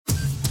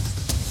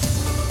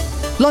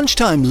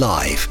Lunchtime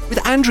Live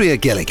with Andrea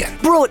Gilligan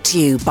Brought to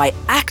you by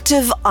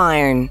Active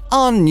Iron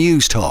on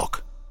News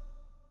Talk.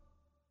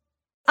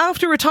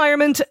 After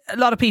retirement, a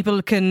lot of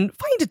people can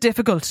find it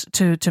difficult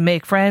to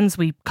make friends.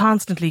 We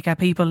constantly get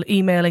people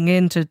emailing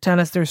in to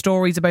tell us their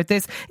stories about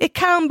this. It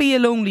can be a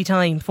lonely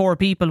time for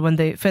people when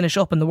they finish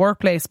up in the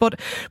workplace. But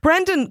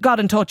Brendan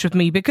got in touch with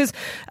me because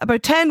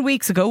about 10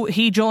 weeks ago,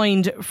 he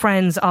joined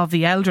Friends of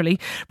the Elderly.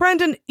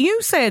 Brendan, you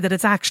say that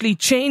it's actually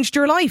changed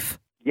your life.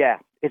 Yeah,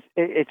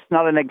 it's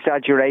not an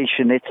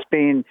exaggeration. It's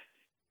been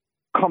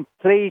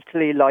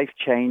completely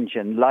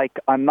life-changing. Like,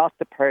 I'm not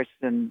the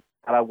person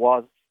that I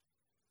was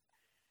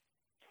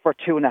for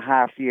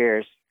 2.5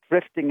 years,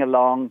 drifting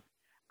along,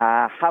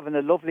 having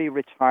a lovely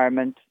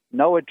retirement,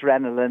 no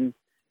adrenaline,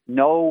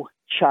 no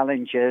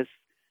challenges.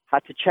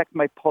 Had to check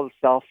my pulse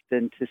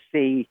often to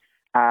see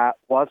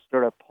was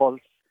there a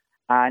pulse.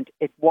 And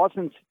it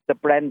wasn't the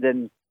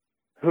Brendan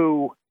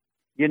who,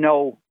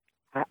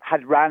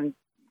 had ran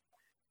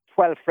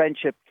 12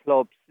 friendship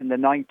clubs in the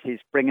 90s,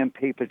 bringing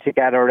people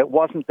together. It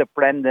wasn't the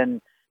Brendan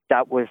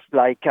that was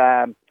like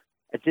a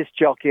disc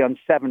jockey on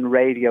 7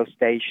 radio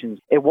stations.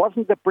 It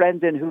wasn't the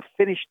Brendan who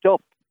finished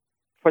up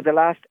for the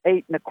last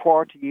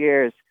 8.25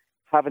 years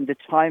having the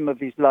time of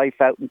his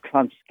life out in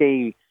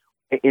Clonskee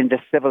in the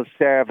civil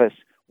service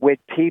with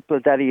people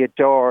that he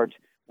adored,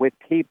 with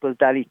people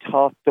that he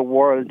thought the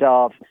world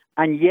of.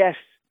 And yes,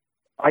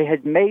 I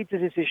had made the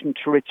decision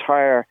to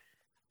retire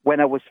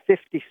when I was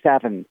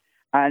 57.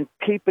 And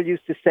people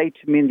used to say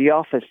to me in the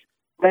office,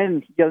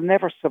 "Ben, you'll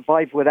never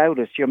survive without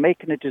us. You're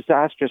making a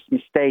disastrous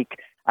mistake."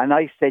 And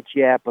I said,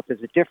 yeah, but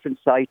there's a different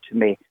side to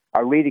me,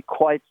 a really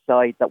quiet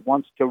side that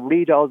wants to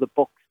read all the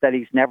books that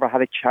he's never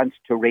had a chance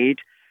to read,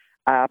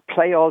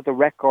 play all the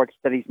records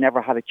that he's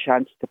never had a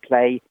chance to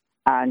play,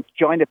 and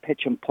join a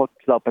pitch and putt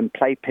club and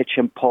play pitch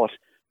and putt.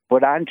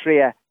 But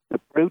Andrea, the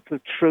brutal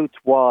truth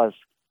was,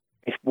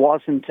 it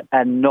wasn't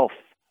enough.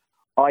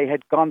 I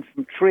had gone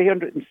from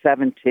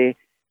 370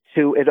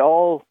 to it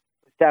all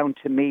down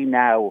to me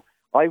now.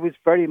 I was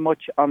very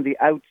much on the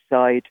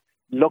outside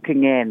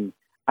looking in.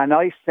 And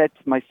I said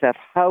to myself,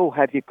 how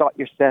have you got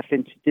yourself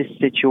into this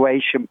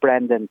situation,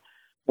 Brendan,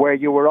 where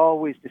you were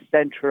always the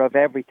centre of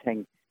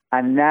everything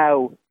and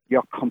now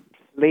you're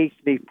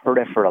completely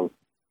peripheral?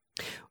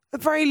 A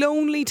very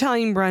lonely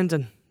time,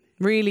 Brendan,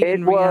 really,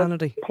 in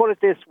reality. Put it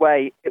this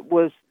way, it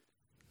was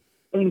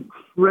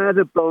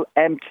incredible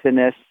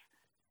emptiness,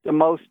 the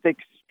most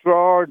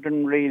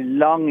extraordinary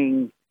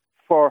longing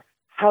for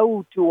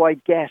how do I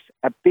get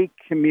a big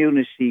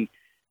community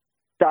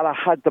that I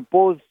had the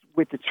buzz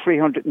with the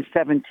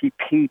 370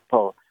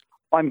 people.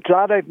 I'm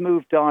glad I've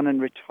moved on and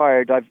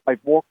retired. I've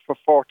worked for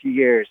 40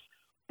 years.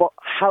 But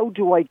how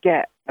do I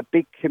get a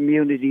big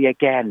community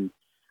again?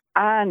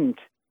 And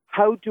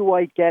how do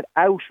I get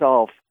out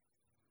of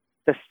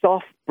the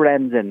soft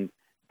Brendan,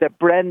 the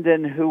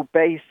Brendan who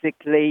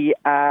basically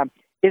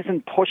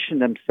isn't pushing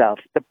himself,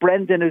 the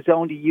Brendan who's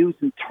only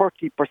using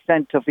 30%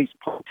 of his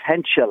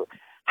potential?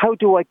 How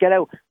do I get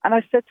out? And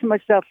I said to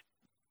myself,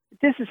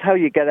 this is how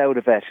you get out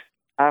of it.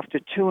 After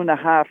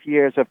 2.5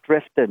 years of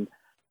drifting,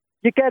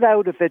 you get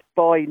out of it,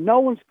 boy.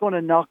 No one's going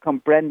to knock on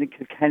Brendan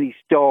Kilkenny's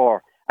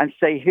door and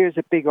say, here's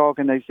a big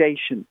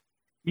organisation.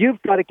 You've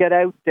got to get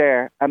out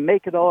there and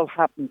make it all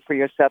happen for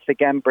yourself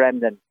again,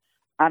 Brendan.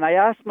 And I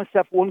asked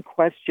myself one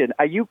question,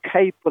 are you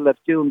capable of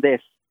doing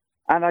this?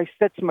 And I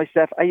said to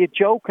myself, are you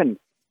joking?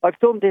 I've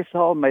done this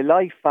all my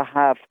life. I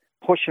have,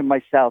 pushing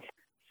myself.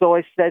 So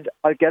I said,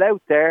 I'll get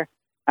out there.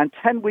 And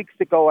 10 weeks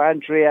ago,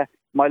 Andrea,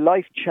 my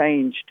life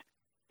changed.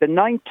 The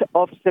 9th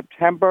of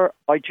September,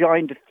 I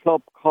joined a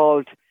club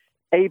called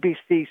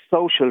ABC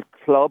Social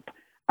Club.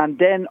 And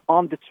then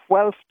on the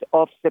 12th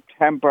of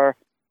September,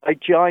 I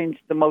joined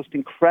the most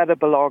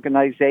incredible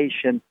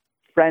organisation,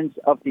 Friends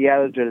of the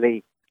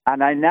Elderly.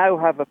 And I now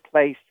have a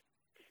place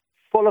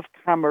full of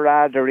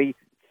camaraderie,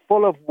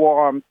 full of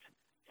warmth,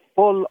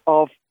 full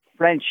of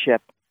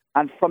friendship.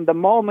 And from the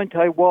moment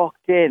I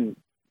walked in,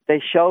 they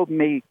showed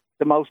me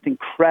the most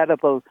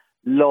incredible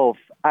love.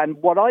 And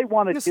what I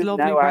want to do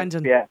now,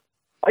 Andrea,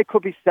 I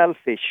could be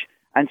selfish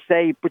and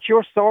say, but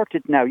you're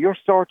sorted now. You're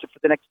sorted for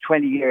the next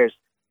 20 years.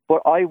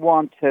 But I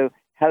want to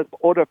help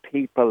other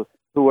people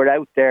who are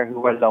out there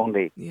who are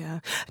lonely. Yeah.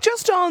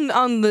 Just on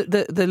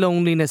the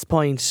loneliness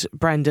point,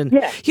 Brendan.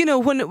 Yeah. You know,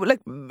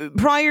 when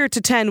prior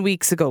to 10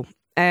 weeks ago,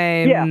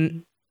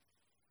 you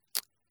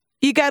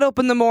get up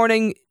in the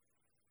morning,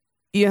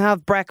 you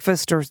have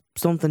breakfast or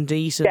something to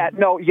eat.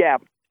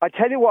 I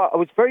tell you what, I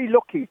was very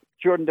lucky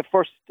during the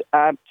first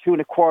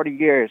 2.25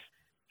 years.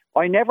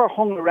 I never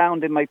hung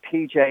around in my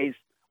PJs.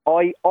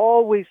 I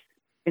always,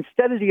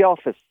 instead of the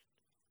office,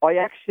 I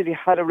actually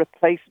had a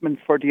replacement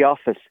for the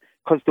office,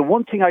 because the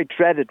one thing I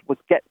dreaded was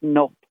getting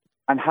up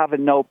and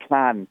having no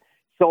plan.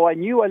 So I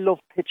knew I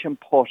loved pitch and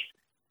putt.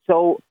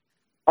 So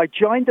I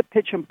joined the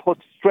pitch and putt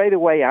straight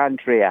away,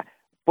 Andrea.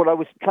 But I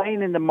was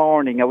playing in the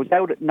morning. I was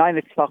out at 9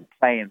 o'clock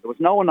playing. There was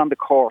no one on the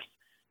course.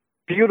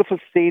 Beautiful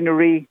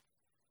scenery.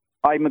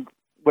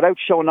 Without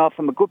showing off,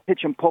 I'm a good pitch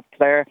and putt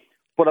player,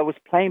 but I was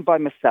playing by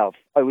myself.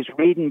 I was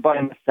reading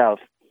by myself.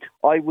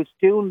 I was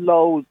doing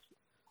loads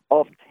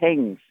of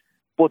things,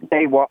 but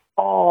they were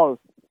all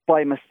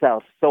by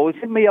myself. So I was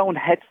in my own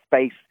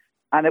headspace,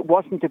 and it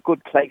wasn't a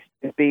good place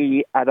to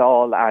be at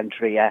all,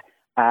 Andrea.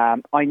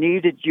 I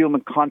needed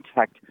human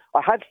contact.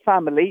 I had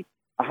family,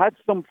 I had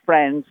some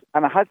friends,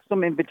 and I had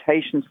some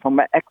invitations from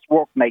my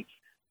ex-workmates.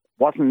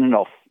 Wasn't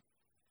enough.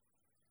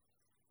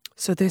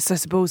 So this, I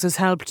suppose, has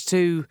helped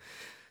to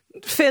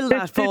fill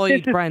that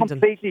void, Brendan.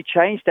 This has completely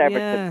changed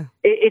everything. Yeah.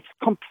 It's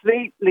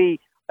completely,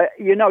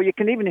 you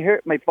can even hear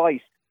it in my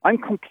voice. I'm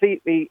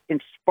completely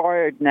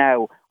inspired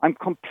now. I'm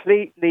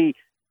completely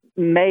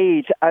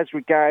made as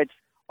regards,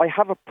 I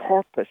have a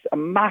purpose, a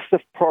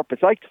massive purpose.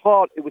 I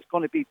thought it was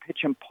going to be pitch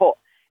and putt.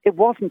 It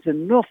wasn't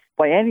enough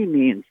by any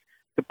means.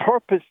 The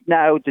purpose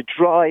now, the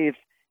drive,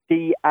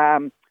 the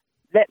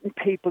letting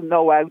people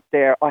know out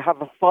there. I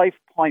have a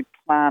 5-point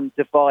plan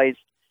devised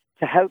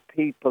to help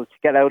people to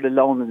get out of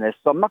loneliness.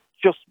 So I'm not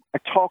just a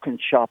talking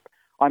shop.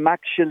 I'm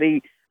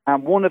actually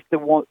one of the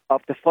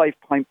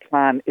 5-point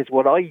plan is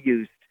what I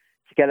used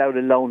to get out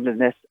of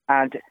loneliness.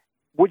 And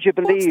would you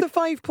believe? What's the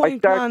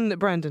 5-point plan,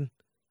 Brendan?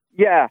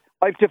 Yeah,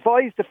 I've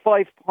devised a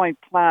 5-point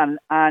plan,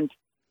 and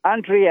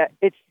Andrea,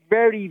 it's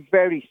very,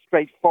 very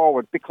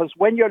straightforward, because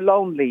when you're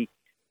lonely,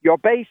 you're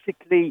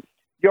basically,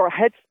 your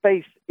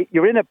headspace,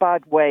 you're in a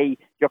bad way,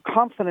 your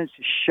confidence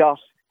is shot,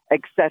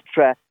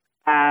 etc.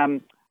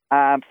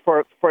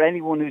 For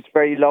anyone who's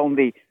very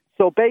lonely.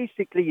 So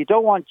basically, you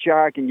don't want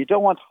jargon, you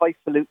don't want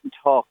highfalutin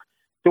talk.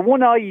 The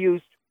one I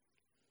used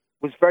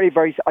was very,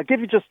 very, I'll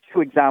give you just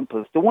 2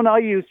 examples. The one I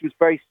used was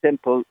very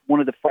simple, one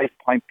of the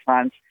 5-point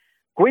plans.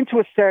 Go into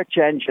a search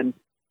engine,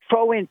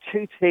 throw in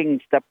 2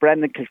 things that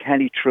Brendan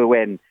Kilkenny threw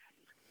in.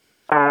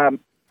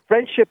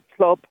 Friendship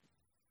clubs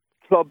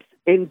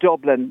in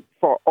Dublin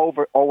for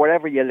over, or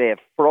wherever you live,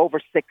 for over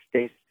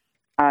 60s.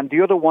 And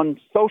the other one,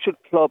 social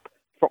club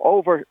for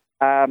over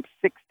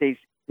 60s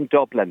in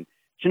Dublin.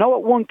 Do you know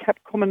what one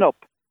kept coming up?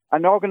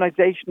 An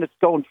organisation that's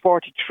going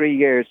 43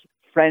 years,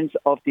 Friends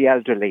of the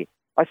Elderly.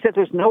 I said,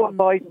 there's no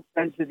avoiding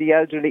Friends of the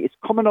Elderly. It's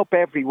coming up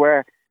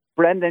everywhere.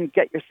 Brendan,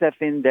 get yourself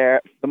in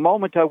there. The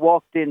moment I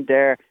walked in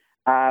there,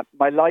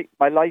 my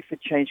life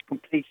had changed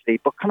completely.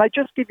 But can I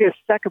just give you a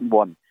second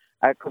one?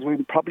 Because we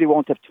probably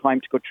won't have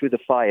time to go through the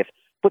 5.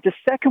 But the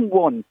second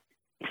one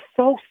is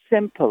so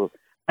simple.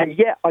 And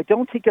yet, I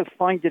don't think you'll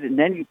find it in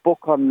any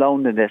book on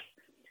loneliness.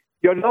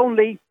 You're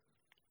lonely.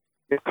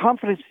 Your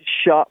confidence is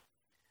shot.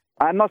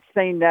 I'm not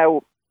saying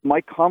now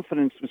my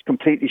confidence was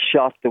completely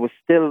shot. There was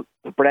still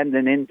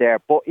Brendan in there.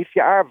 But if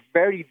you are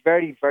very,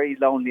 very, very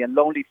lonely, and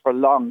lonely for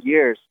long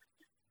years,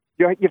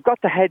 you've got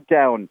the head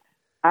down,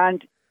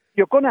 and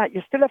you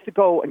still have to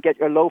go and get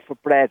your loaf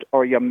of bread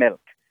or your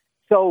milk.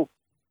 So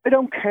I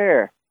don't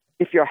care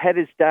if your head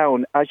is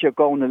down as you're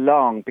going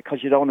along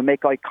because you don't want to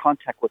make eye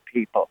contact with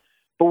people.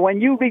 But when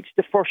you reach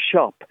the first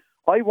shop,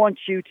 I want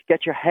you to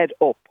get your head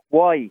up.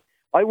 Why?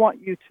 I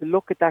want you to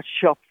look at that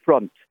shop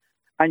front,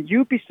 and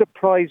you'd be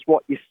surprised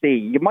what you see.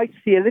 You might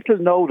see a little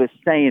notice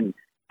saying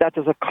that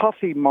there's a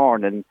coffee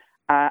morning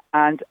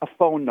and a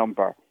phone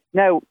number.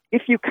 Now,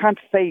 if you can't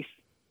face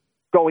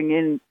going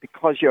in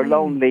because you're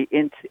lonely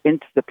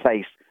into the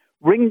place,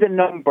 ring the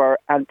number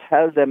and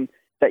tell them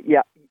that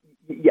you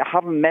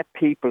haven't met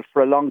people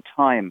for a long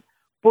time.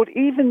 But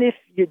even if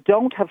you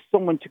don't have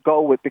someone to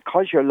go with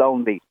because you're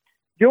lonely,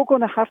 you're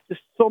going to have to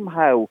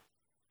somehow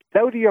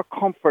get out of your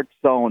comfort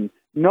zone.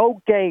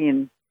 No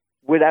gain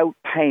without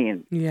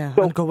pain. Yeah,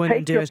 so and go in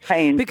and do it.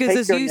 Pain, because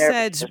as you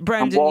said,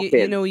 Brendan,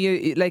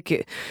 you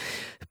like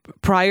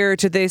prior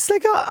to this,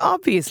 like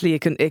obviously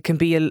it can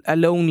be a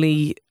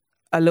lonely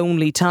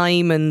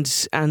time, and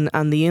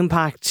the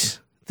impact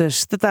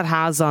that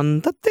has on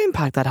the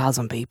impact that has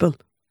on people.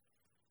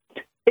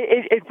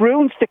 It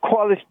ruins the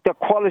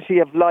quality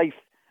of life.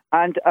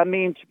 And I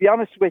mean, to be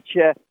honest with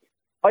you,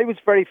 I was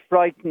very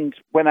frightened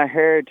when I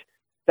heard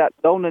that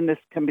loneliness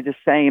can be the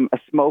same as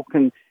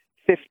smoking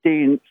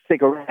 15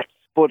 cigarettes.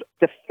 But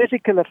the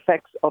physical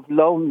effects of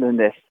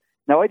loneliness,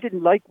 now I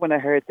didn't like when I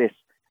heard this,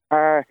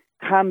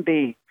 can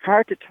be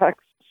heart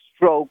attacks,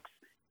 strokes,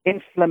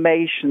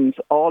 inflammations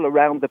all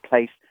around the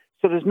place.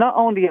 So there's not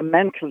only a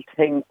mental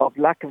thing of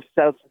lack of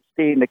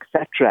self-esteem,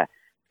 etc.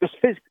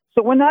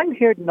 So when I'm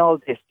hearing all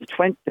this,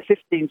 the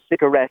 15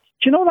 cigarettes,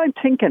 do you know what I'm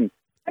thinking?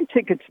 I'm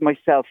thinking to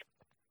myself,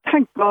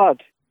 thank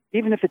God,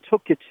 even if it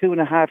took you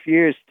 2.5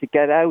 years to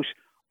get out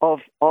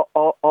of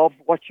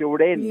what you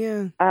were in.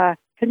 Yeah.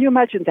 Can you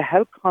imagine the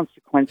health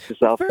consequences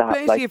of Fair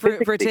that? play to you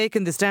for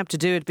taking the step to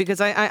do it,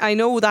 because I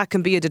know that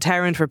can be a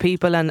deterrent for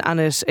people, and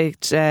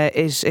it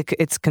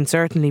can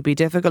certainly be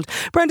difficult.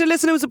 Brendan,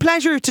 listen, it was a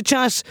pleasure to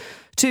chat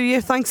to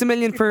you. Thanks a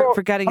million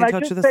for getting in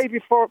touch with us.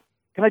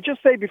 Can I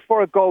just say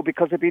before I go,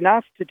 because I've been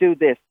asked to do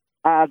this,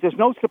 there's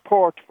no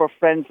support for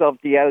Friends of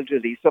the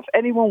Elderly. So if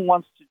anyone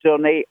wants to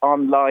donate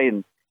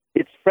online,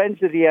 it's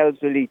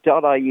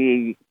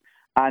friendsoftheelderly.ie.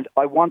 And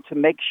I want to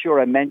make sure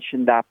I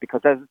mention that,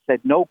 because, as I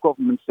said, no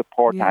government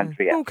support,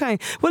 Andrea. Okay.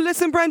 Well,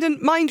 listen, Brendan,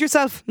 mind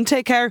yourself and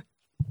take care.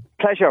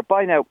 Pleasure.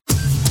 Bye now.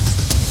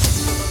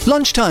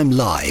 Lunchtime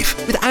Live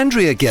with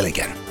Andrea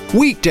Gilligan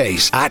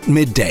Weekdays at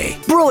midday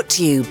Brought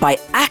to you by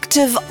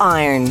Active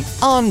Iron.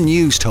 on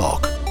News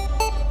Talk.